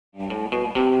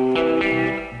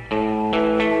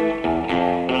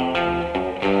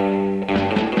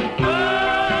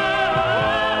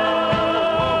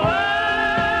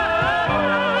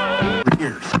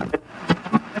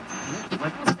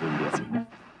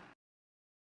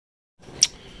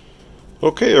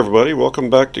Okay everybody,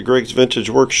 welcome back to Gregg's Vintage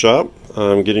Workshop.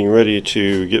 I'm getting ready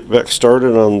to get back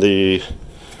started on the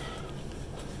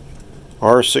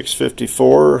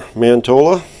R-654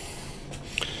 Mantola.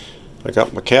 I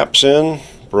got my caps in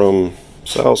from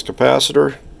Sal's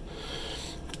capacitor.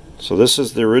 So this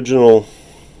is the original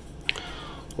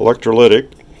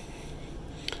electrolytic,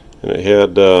 and it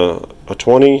had a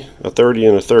 20, a 30,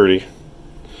 and a 30.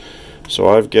 So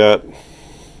I've got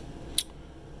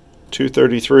two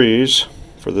 33s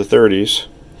for the 30s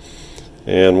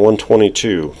and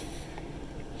 122,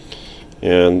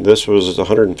 and this was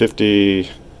 150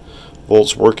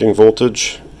 volts working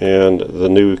voltage, and the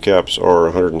new caps are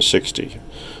 160,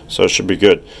 so it should be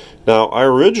good. Now I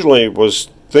originally was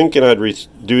thinking I'd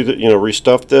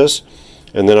restuff this,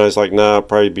 and then I was like, nah, it'd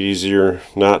probably be easier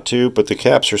not to, but the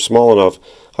caps are small enough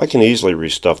I can easily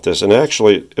restuff this, and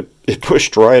actually it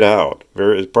pushed right out.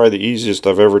 It's probably the easiest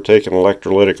I've ever taken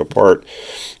electrolytic apart.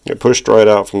 It pushed right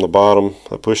out from the bottom.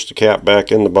 I pushed the cap back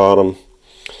in the bottom.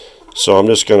 So I'm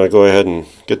just going to go ahead and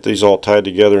get these all tied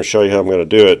together and show you how I'm going to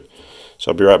do it.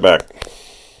 So I'll be right back.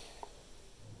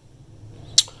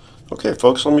 Okay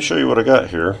folks, let me show you what I got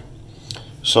here.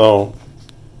 So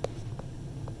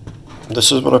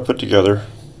this is what I put together.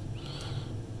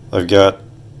 I've got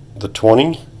the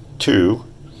 22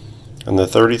 and the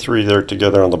 33 there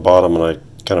together on the bottom, and I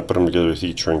kind of put them together with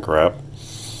heat shrink wrap.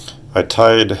 I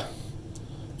tied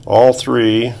all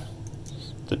three,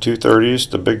 the two 30s,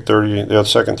 the big 30, the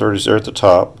second 30s there at the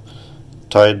top,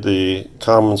 tied the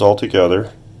commons all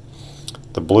together.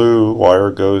 The blue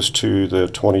wire goes to the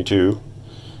 22,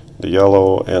 the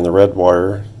yellow and the red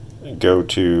wire go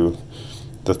to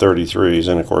the 33s,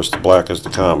 and of course the black is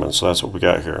the common. So that's what we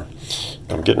got here.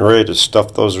 I'm getting ready to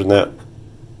stuff those in that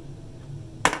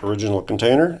original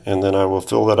container, and then I will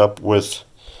fill that up with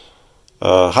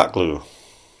hot glue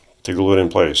to glue it in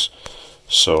place.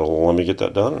 So let me get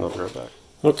that done and I'll be right back.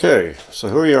 Okay, so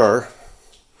here we are.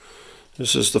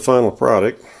 This is the final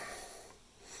product.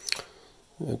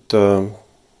 It came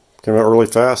out really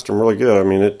fast and really good. I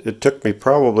mean, it took me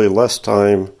probably less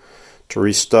time to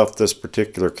restuff this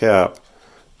particular cap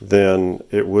than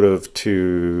it would have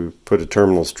to put a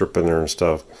terminal strip in there and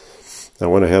stuff. I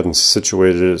went ahead and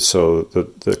situated it so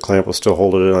that the clamp will still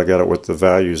hold it in. I got it with the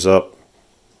values up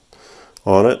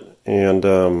on it, and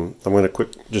I'm going to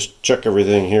just check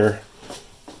everything here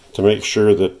to make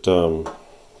sure that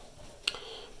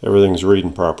everything's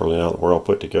reading properly now that we're all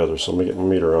put together. So let me get my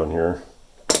meter on here,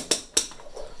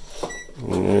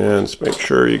 and let's make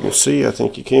sure you can see. I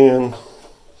think you can.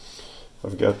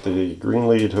 I've got the green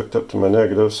lead hooked up to my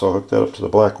negative, so I'll hook that up to the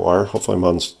black wire. Hopefully I'm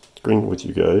on screen with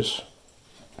you guys.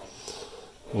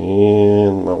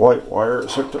 And my white wire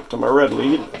is hooked up to my red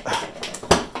lead.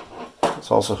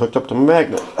 It's also hooked up to my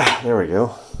magnet. There we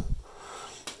go.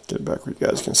 Get it back where you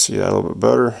guys can see that a little bit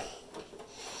better.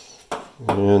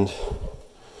 And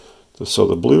so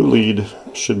the blue lead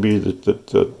should be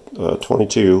the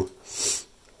 22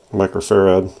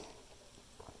 microfarad.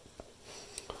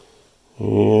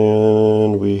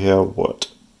 And we have what?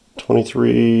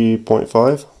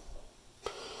 23.5.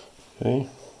 Okay.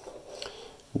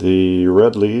 The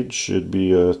red lead should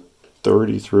be a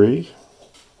 33,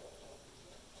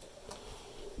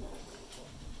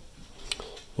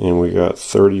 and we got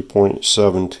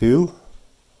 30.72,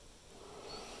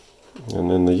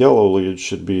 and then the yellow lead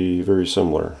should be very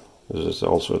similar. This is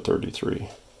also a 33,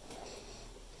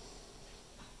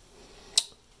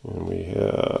 and we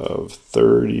have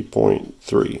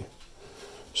 30.3.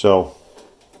 So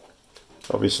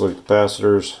obviously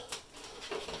capacitors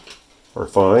are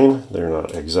fine. They're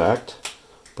not exact,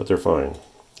 but they're fine,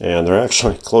 and they're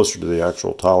actually closer to the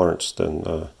actual tolerance than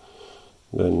the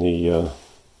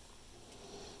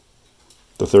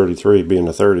 33 being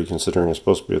a 30, considering it's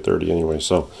supposed to be a 30 anyway.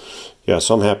 So yeah,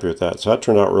 so I'm happy with that. So that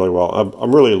turned out really well.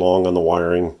 I'm really long on the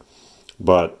wiring,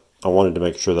 but I wanted to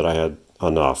make sure that I had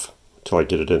enough till I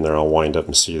get it in there. I'll wind up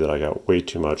and see that I got way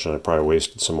too much and I probably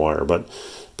wasted some wire, but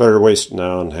better to waste it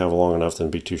now and have long enough than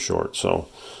be too short. So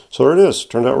there it is.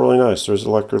 Turned out really nice. There's the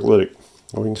electrolytic.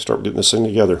 We can start getting this thing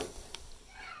together.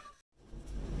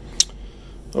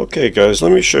 Okay guys,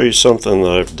 let me show you something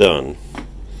that I've done.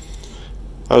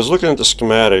 I was looking at the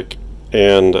schematic,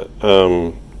 and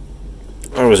I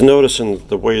was noticing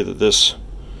the way that this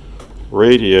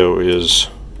radio is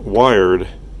wired.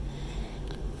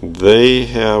 They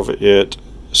have it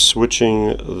switching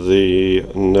the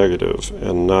negative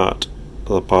and not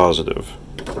the positive.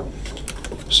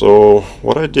 So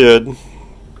what I did,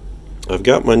 I've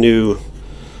got my new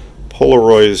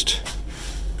polarized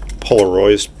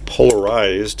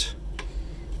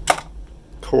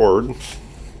cord.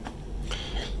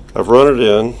 I've run it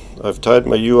in. I've tied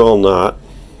my UL knot,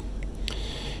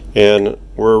 and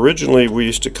where originally we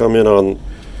used to come in on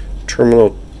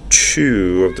terminal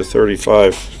 2 of the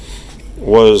 35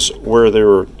 was where they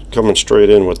were coming straight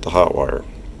in with the hot wire.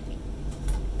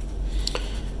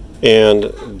 And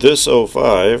this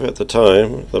 05 at the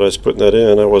time that I was putting that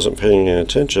in, I wasn't paying any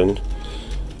attention,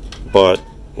 but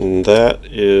that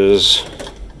is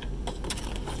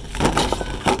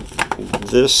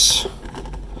this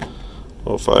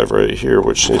 05 right here,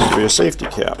 which needs to be a safety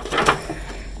cap.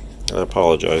 I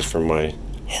apologize for my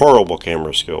horrible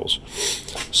camera skills.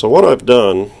 So what I've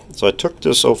done is I took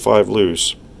this 05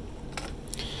 loose.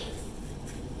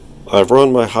 I've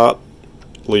run my hot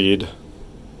lead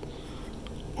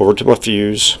over to my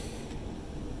fuse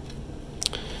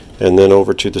and then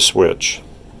over to the switch.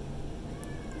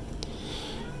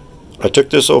 I took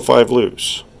this 05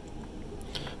 loose.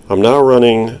 I'm now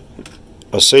running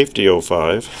a safety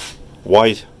 05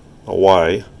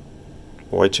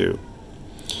 Y2,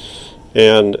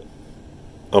 and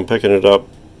I'm picking it up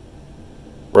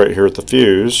right here at the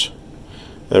fuse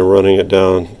and running it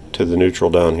down to the neutral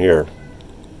down here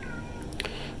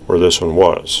where this one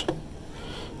was.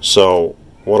 So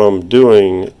what I'm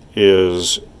doing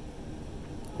is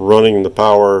running the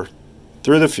power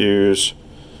through the fuse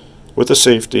with the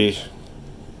safety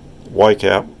Y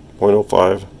cap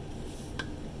 0.05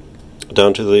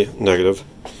 down to the negative,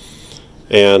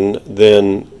 and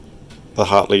then the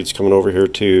hot lead's coming over here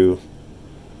to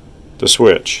the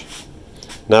switch.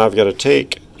 Now I've got to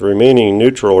take the remaining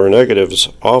neutral or negatives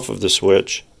off of the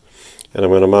switch, and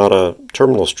I'm going to mount a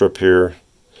terminal strip here,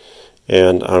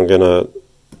 and I'm going to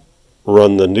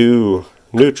run the new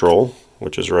neutral,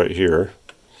 which is right here,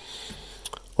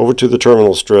 over to the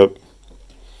terminal strip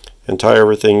and tie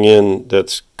everything in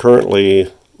that's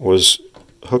currently was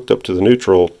hooked up to the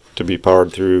neutral to be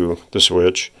powered through the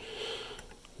switch.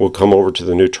 We'll come over to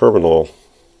the new terminal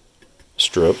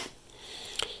strip,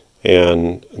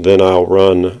 and then I'll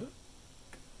run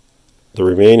the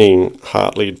remaining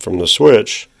hot lead from the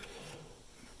switch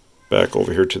back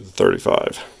over here to the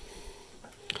 35.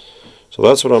 So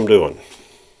that's what I'm doing.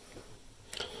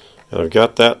 And I've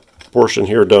got that portion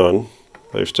here done.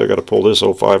 I've still got to pull this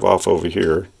 05 off over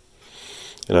here,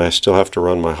 and I still have to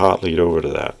run my hot lead over to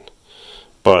that.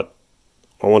 But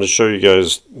I want to show you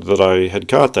guys that I had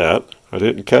caught that. I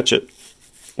didn't catch it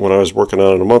when I was working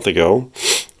on it a month ago,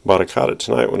 but I caught it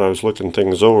tonight when I was looking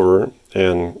things over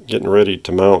and getting ready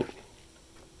to mount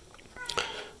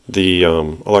the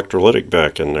electrolytic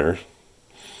back in there.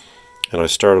 And I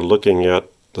started looking at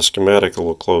the schematic a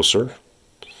little closer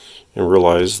and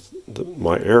realized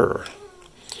my error.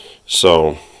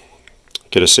 So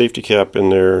get a safety cap in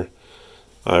there.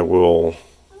 I will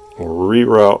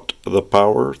reroute the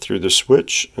power through the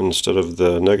switch instead of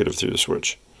the negative through the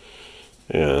switch,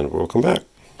 and we'll come back.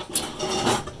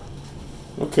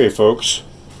 Okay folks,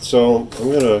 so I'm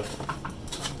going to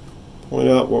point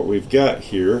out what we've got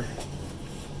here,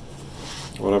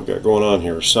 what I've got going on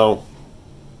here. So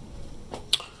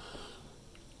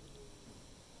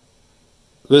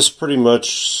this pretty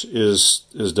much is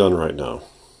done right now,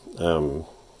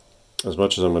 as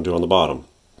much as I'm going to do on the bottom.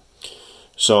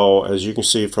 So as you can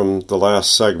see from the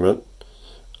last segment,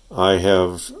 I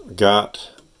have got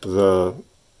the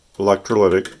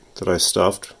electrolytic that I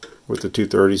stuffed with the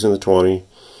 230s and the 20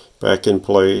 back in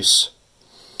place.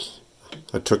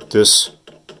 I took this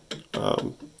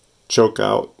choke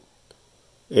out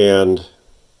and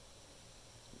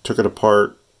took it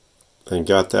apart and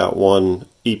got that one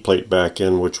E-plate back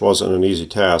in, which wasn't an easy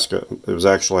task. It was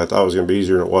actually, I thought it was going to be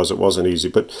easier than it was. It wasn't easy,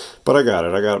 but I got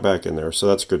it. I got it back in there, so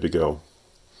that's good to go.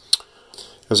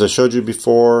 As I showed you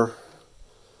before,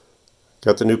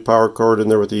 got the new power cord in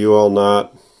there with the UL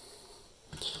knot,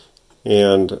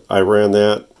 and I ran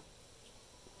that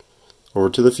over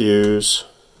to the fuse.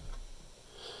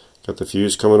 Got the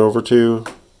fuse coming over to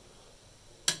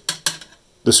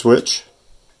the switch,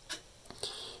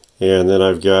 and then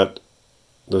I've got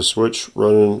the switch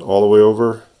running all the way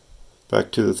over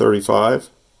back to the 35.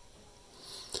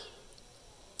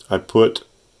 I put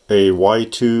a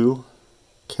Y2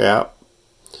 cap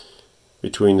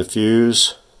between the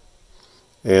fuse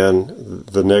and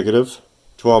the negative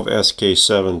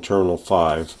 12SK7 terminal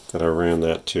 5 that I ran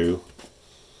that to.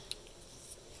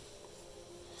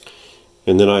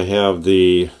 And then I have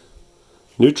the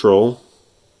neutral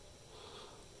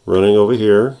running over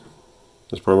here.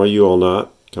 That's part of my UL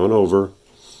knot coming over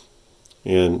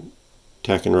and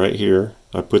tacking right here.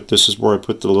 This is where I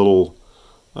put the little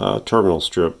terminal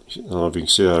strip. I don't know if you can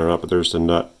see that or not, but there's the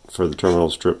nut for the terminal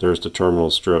strip. There's the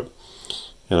terminal strip.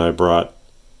 And I brought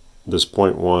this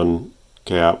 0.1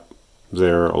 cap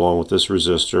there along with this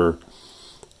resistor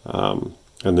and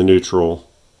the neutral.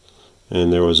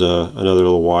 And there was another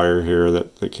little wire here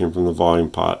that came from the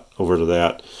volume pot over to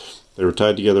that. They were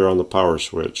tied together on the power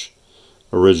switch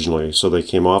originally, so they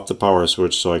came off the power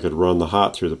switch so I could run the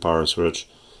hot through the power switch,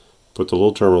 put the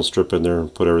little terminal strip in there,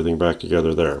 and put everything back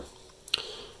together there.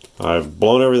 I've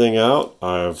blown everything out.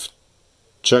 I've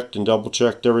checked and double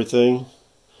checked everything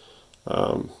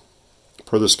per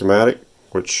the schematic,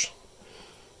 which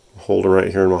I'm holding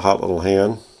right here in my hot little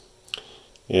hand.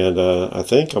 And I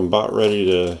think I'm about ready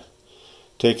to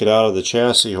take it out of the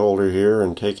chassis holder here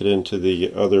and take it into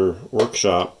the other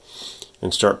workshop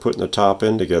and start putting the top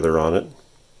end together on it,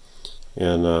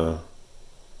 and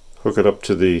hook it up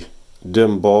to the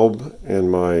dim bulb in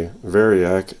my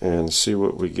Variac and see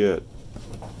what we get.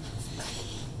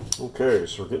 Okay,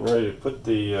 so we're getting ready to put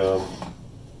the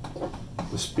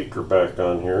speaker back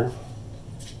on here,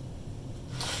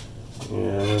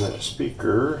 and that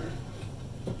speaker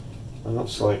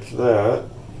looks like that.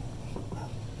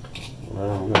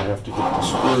 I'm going to have to get the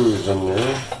screws in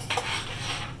there,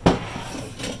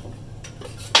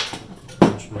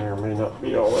 which may or may not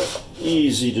be all that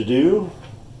easy to do.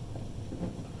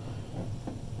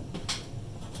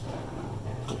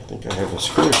 I think I have a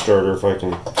screw starter if I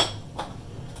can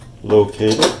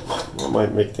locate it. That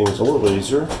might make things a little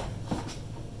easier.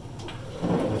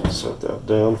 Let's set that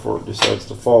down before it decides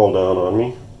to fall down on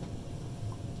me.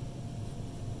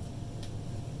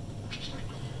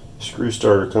 Screw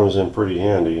starter comes in pretty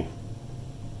handy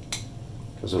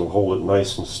because it'll hold it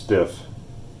nice and stiff,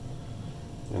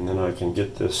 and then I can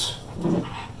get this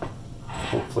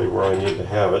hopefully where I need to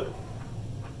have it,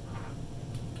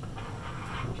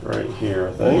 right here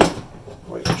I think.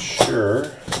 Quite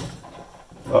sure.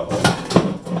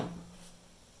 Uh-oh.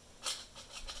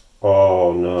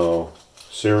 Oh no,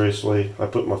 seriously, I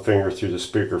put my finger through the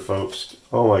speaker, folks.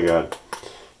 Oh my god,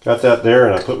 got that there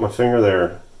and I put my finger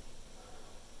there.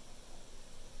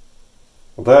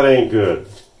 Well, that ain't good.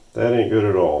 That ain't good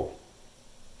at all.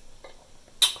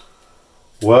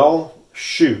 Well,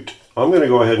 shoot. I'm going to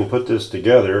go ahead and put this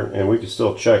together, and we can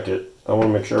still check it. I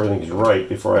want to make sure everything's right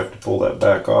before I have to pull that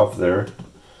back off there.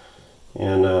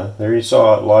 And there you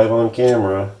saw it live on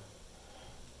camera.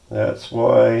 That's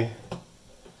why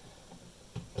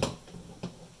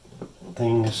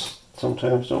things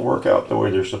sometimes don't work out the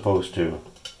way they're supposed to.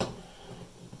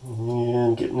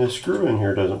 And getting this screw in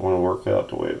here doesn't want to work out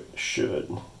the way it should.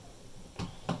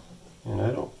 And I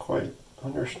don't quite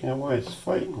understand why it's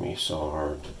fighting me so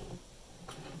hard.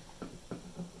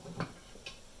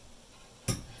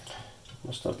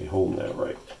 Must not be holding that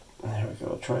right. There we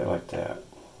go. Try it like that.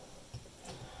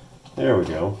 There we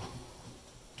go.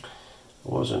 I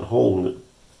wasn't holding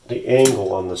the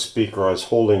angle on the speaker. I was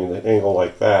holding the angle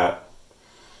like that.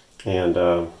 And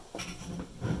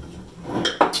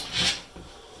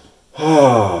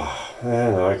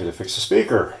and now I get to fix the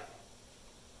speaker.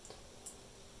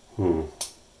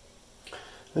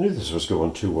 I knew this was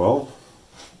going too well.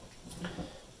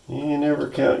 You never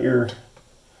count your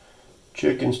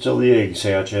chickens till the eggs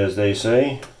hatch, as they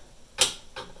say.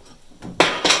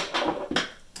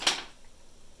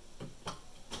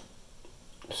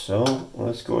 So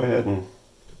let's go ahead and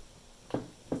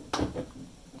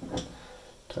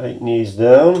tighten these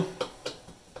down.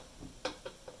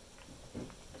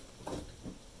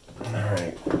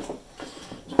 Alright,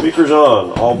 speaker's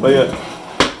on, albeit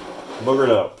boogered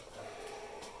up.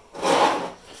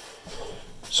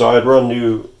 So I'd run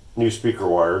new speaker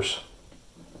wires,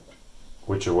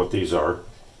 which are what these are.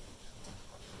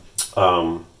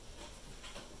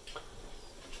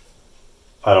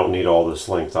 I don't need all this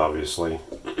length, obviously.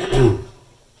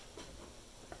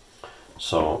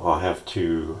 So I'll have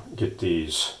to get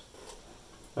these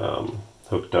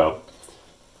hooked up.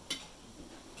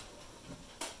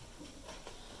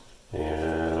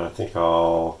 And I think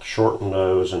I'll shorten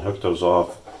those and hook those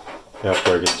off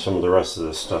after I get some of the rest of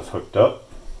this stuff hooked up.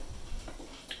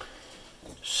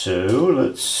 So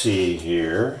let's see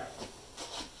here.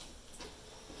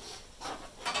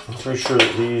 I'm pretty sure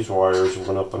that these wires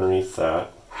went up underneath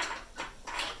that.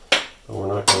 But we're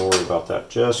not going to worry about that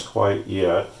just quite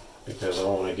yet, because I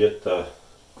want to get the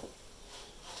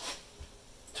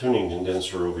tuning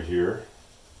condenser over here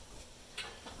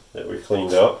that we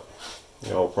cleaned up.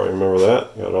 Y'all probably remember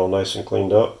that. Got it all nice and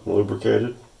cleaned up and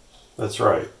lubricated. That's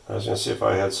right. I was going to see if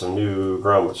I had some new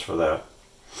grommets for that.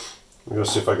 I'm going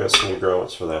to see if I got some new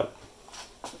grommets for that.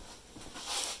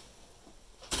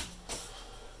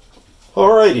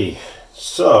 Alrighty,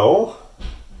 so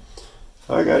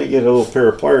I got to get a little pair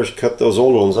of pliers to cut those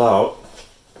old ones out.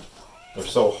 They're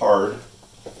so hard.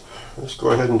 Let's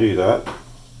go ahead and do that.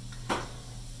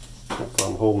 If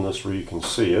I'm holding this where you can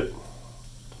see it.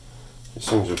 These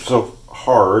things are so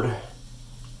hard.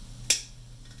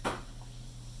 I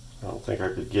don't think I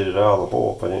could get it out of the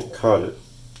hole if I didn't cut it.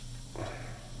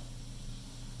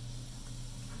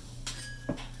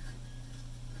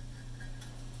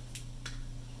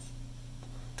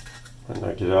 And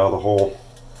I get it out of the hole.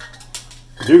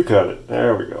 I do cut it.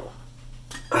 There we go.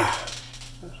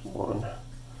 There's one.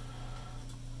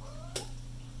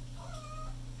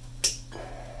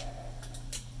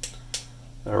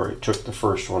 I already took the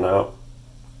first one out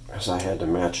because I had to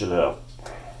match it up.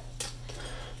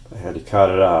 I had to cut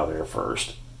it out of there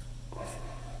first.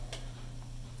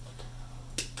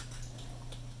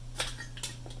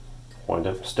 Wind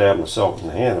up stabbing myself in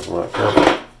the hand if I'm not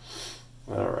careful.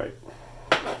 Alright.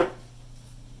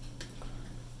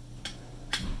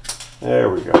 There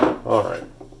we go. Alright.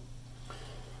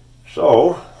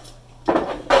 So,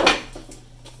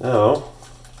 now,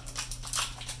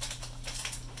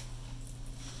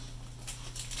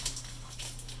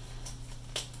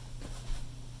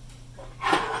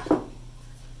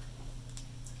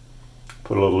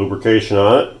 put a little lubrication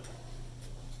on it. A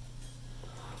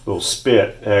little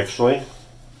spit, actually.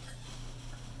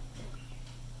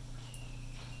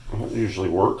 It usually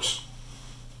works.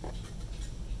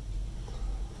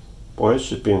 Boy, it's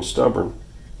just being stubborn.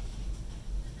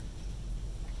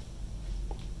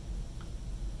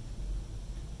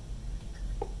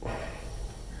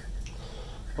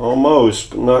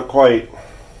 Almost, but not quite.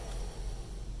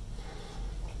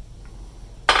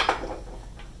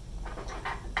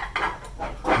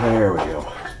 There we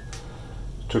go.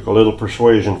 Took a little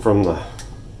persuasion from the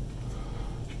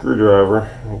screwdriver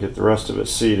and get the rest of it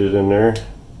seated in there.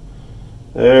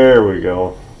 There we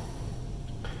go.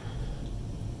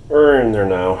 We're in there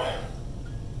now. I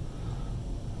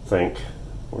think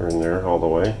we're in there all the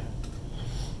way.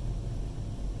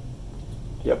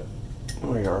 Yep,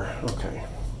 we are. Okay.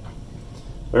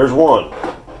 There's one.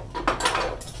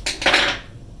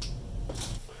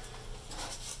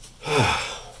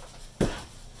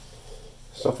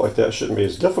 Stuff like that shouldn't be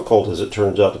as difficult as it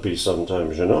turns out to be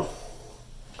sometimes, you know.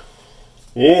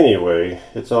 Anyway,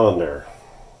 it's on there.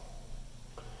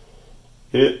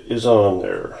 It is on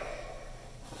there.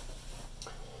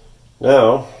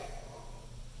 Now,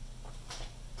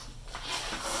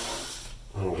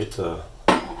 I'll get the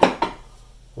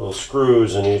little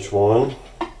screws in each one.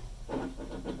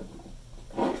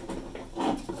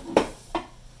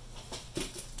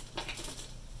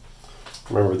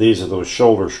 Remember, these are those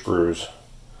shoulder screws.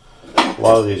 A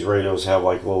lot of these radios have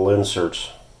like little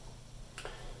inserts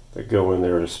that go in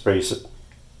there to space it.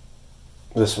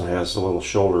 This one has the little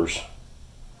shoulders.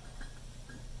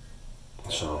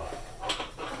 So,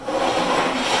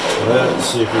 let's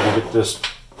see if we can get this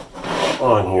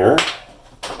on here.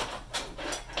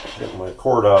 Get my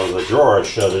cord out of the drawer,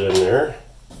 shut it in there.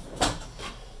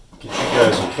 Get you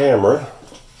guys in camera.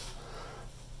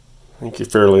 I think you're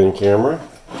fairly in camera.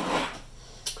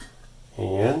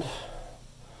 And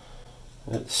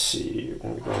let's see, you're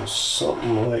going to go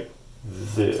something like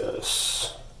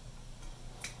this.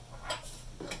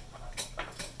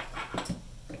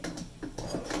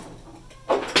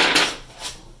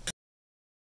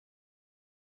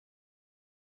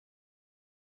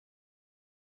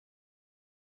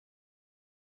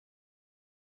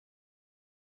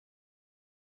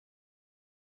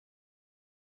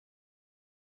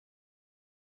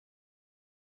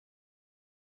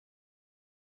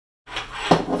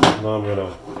 Now I'm going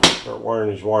to start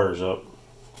wiring these wires up.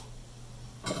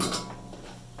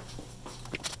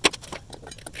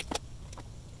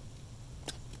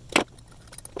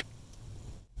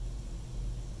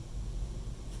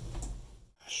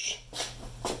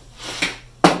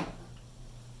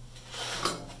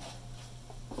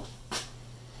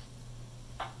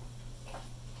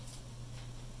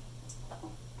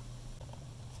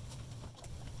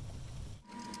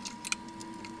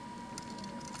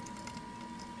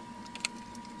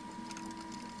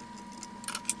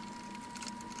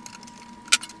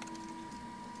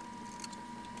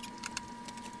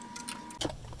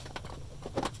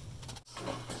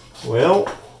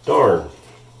 Well, darn.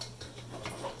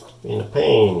 Being a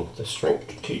pain. The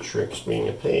strength T-Trick's being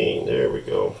a pain. There we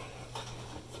go.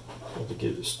 Have to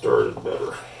get it started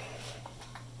better.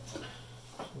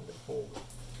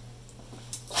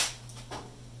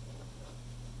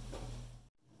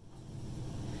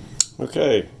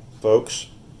 Okay, folks.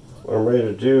 What I'm ready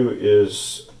to do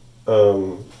is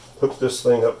hook this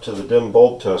thing up to the dim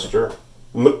bulb tester.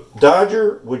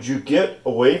 Dodger, would you get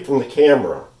away from the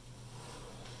camera?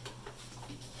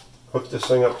 Hook this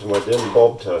thing up to my dim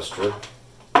bulb tester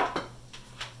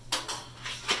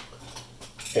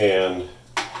and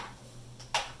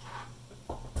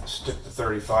stick the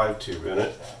 35 tube in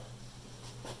it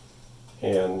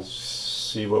and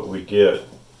see what we get.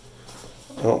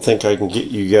 I don't think I can get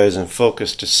you guys in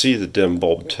focus to see the dim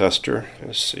bulb tester.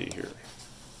 Let's see here.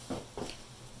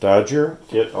 Dodger,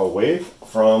 get away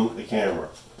from the camera.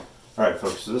 Alright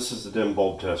folks, so this is the dim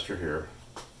bulb tester here.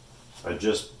 I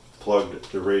just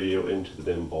plugged the radio into the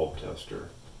dim bulb tester.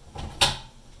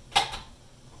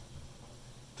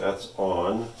 That's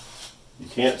on. You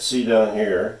can't see down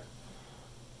here.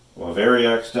 My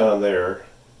variac's down there.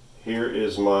 Here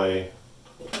is my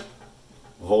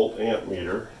volt amp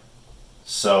meter.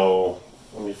 So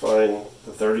let me find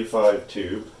the 35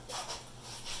 tube.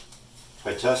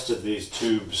 I tested these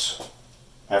tubes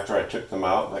after I took them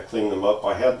out and I cleaned them up.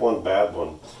 I had one bad one.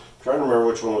 I'm trying to remember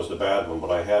which one was the bad one,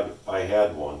 but I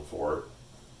had one for it.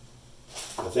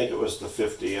 I think it was the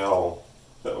 50L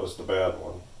that was the bad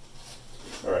one.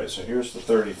 Alright, so here's the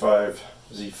 35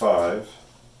 Z5.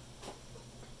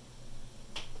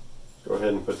 Go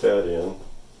ahead and put that in.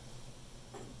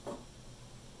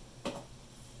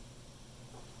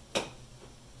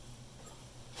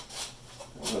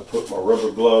 I'm going to put my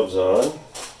rubber gloves on,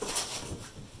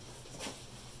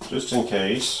 just in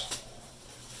case.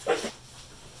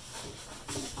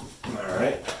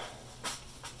 Alright.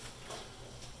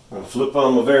 I'm going to flip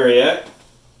on my variac.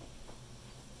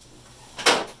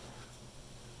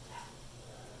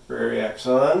 Variac's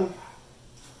on.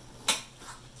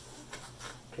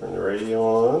 Turn the radio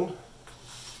on.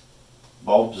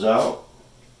 Bulb's out.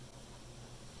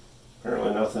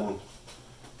 Apparently nothing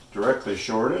directly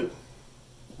shorted,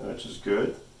 which is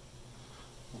good.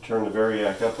 I'll turn the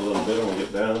variac up a little bit when we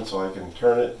get down so I can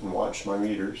turn it and watch my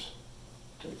meters.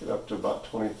 Take it up to about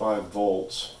 25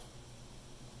 volts.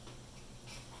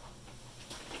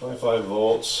 25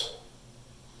 volts.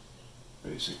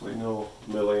 Basically no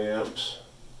milliamps,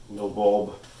 no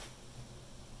bulb.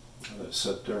 Let it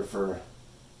sit there for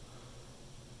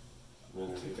a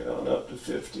minute. Take it on up to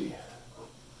 50.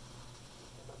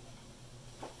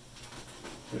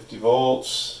 50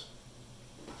 volts.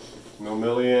 No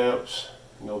milliamps,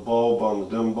 no bulb on the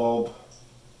dim bulb,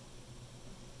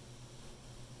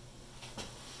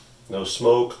 no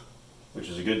smoke, which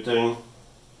is a good thing.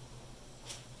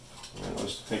 And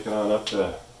let's take it on up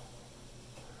to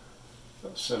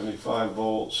 75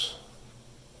 volts.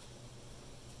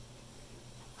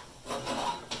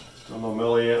 Still no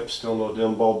milliamps, still no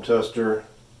dim bulb tester.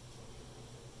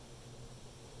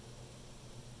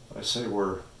 I say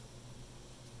we're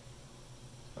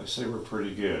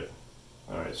pretty good.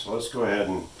 Alright, so let's go ahead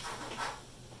and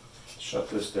shut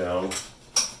this down.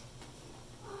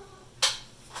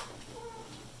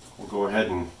 We'll go ahead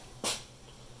and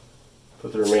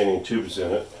put the remaining tubes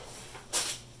in it.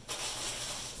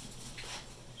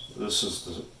 So this is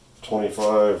the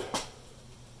 25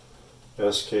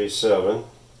 SK7,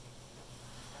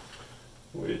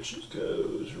 which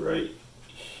goes right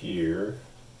here.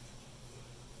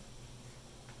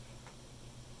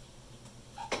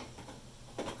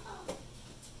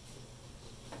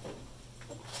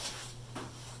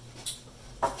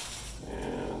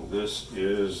 This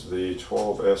is the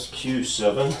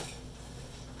 12SQ7,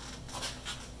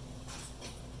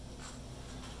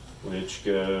 which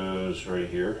goes right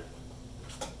here.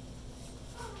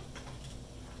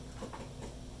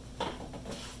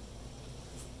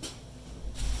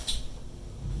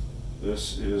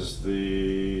 This is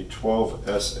the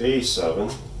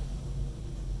 12SA7,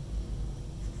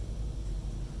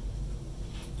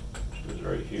 which is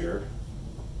right here.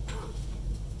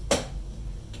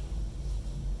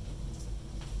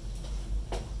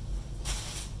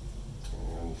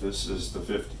 This is the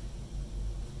 50.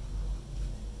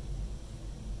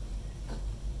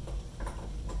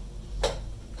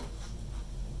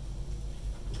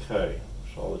 Okay,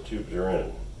 so all the tubes are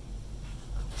in.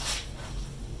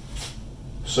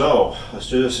 So, let's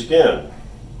do this again.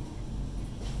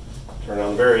 Turn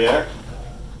on the variac.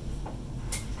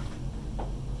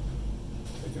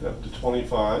 Take it up to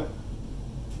 25.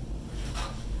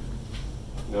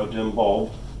 No dim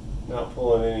bulb. Not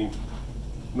pulling any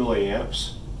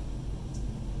milliamps.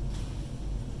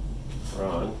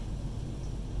 On.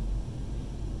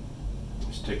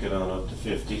 Just take it on up to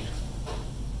 50.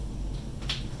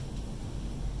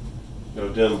 No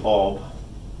dim bulb.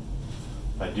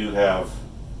 I do have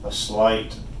a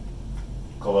slight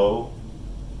glow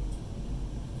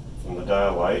from the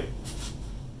dial light.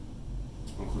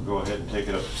 We'll go ahead and take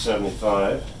it up to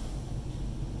 75.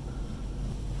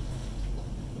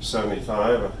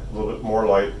 75, a little bit more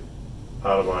light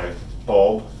out of my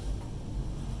bulb.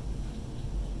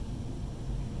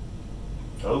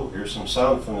 Oh, here's some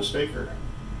sound from the speaker.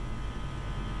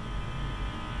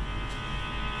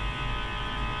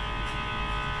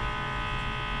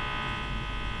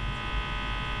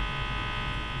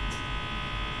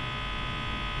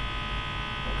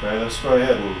 Okay, let's go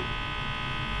ahead and,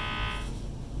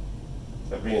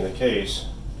 that being the case,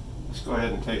 let's go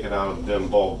ahead and take it out of the dim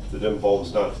bulb. The dim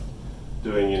bulb's not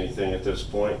doing anything at this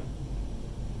point.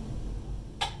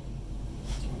 I'll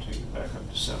take it back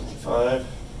up to 75.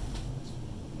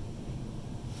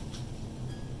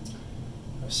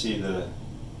 I see the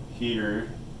heater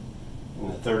in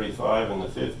the 35 and the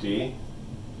 50.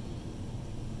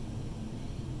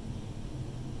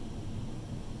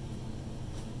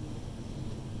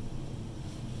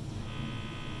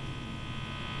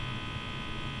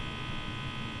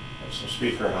 Some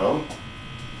speaker hum.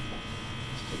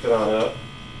 Stick it on up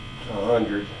to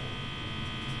 100.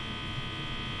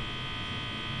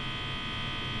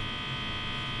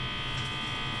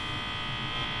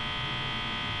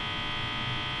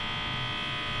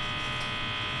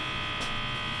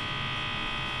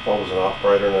 Bulb's an off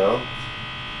brighter now.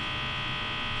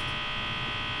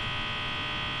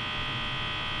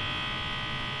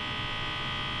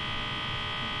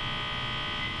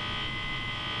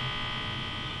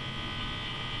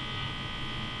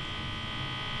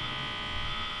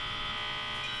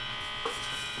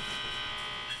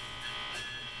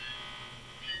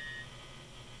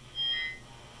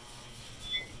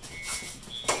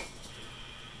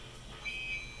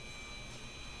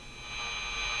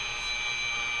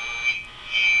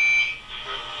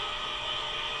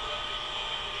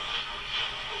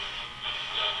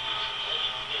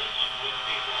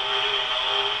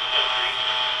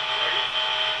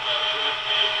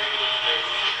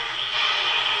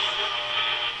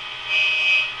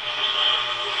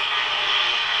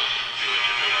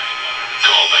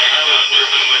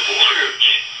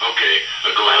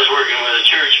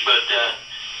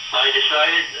 I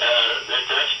decided that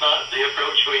that's not the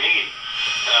approach we need.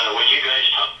 When you guys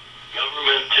talk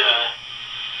government,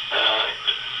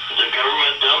 the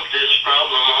government dumped this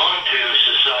problem onto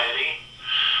society,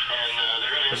 and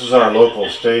they're going to. This is our local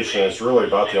station. It's really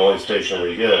about the only station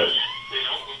we get.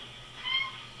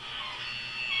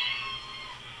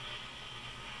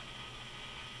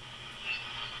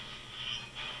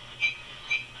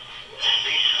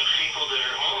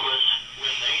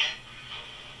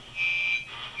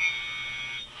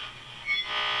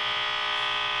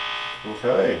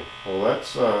 Okay, well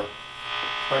that's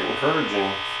quite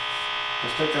encouraging.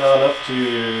 Let's take it on up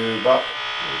to about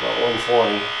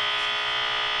 120,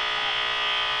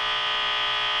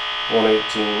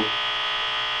 118.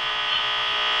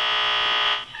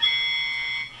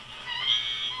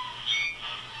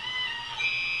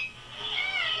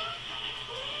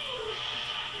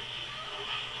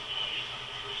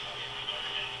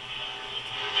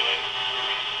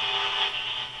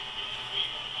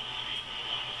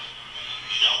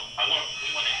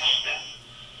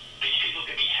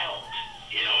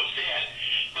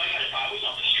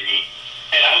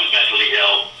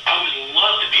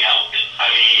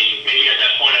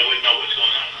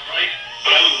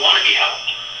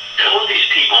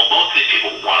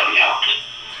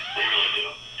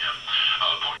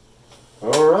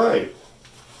 Alright,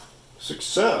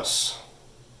 success.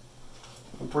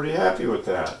 I'm pretty happy with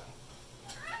that.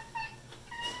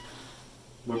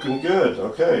 Looking good,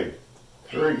 okay,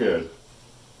 very good.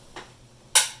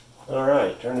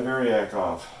 Alright, turn the Variac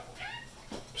off.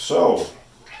 So,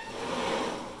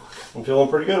 I'm feeling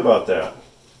pretty good about that.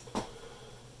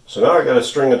 So now I got to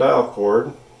string a dial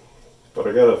cord, but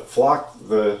I got to flock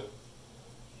the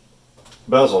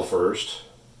bezel first,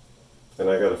 and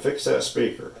I got to fix that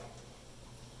speaker.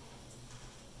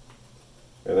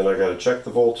 And then I got to check the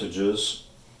voltages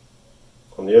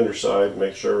on the underside,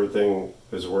 make sure everything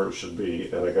is where it should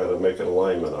be, and I got to make an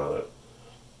alignment on it.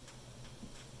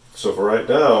 So for right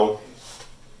now,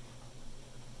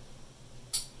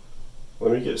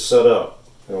 let me get set up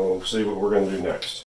and we'll see what we're going to do next.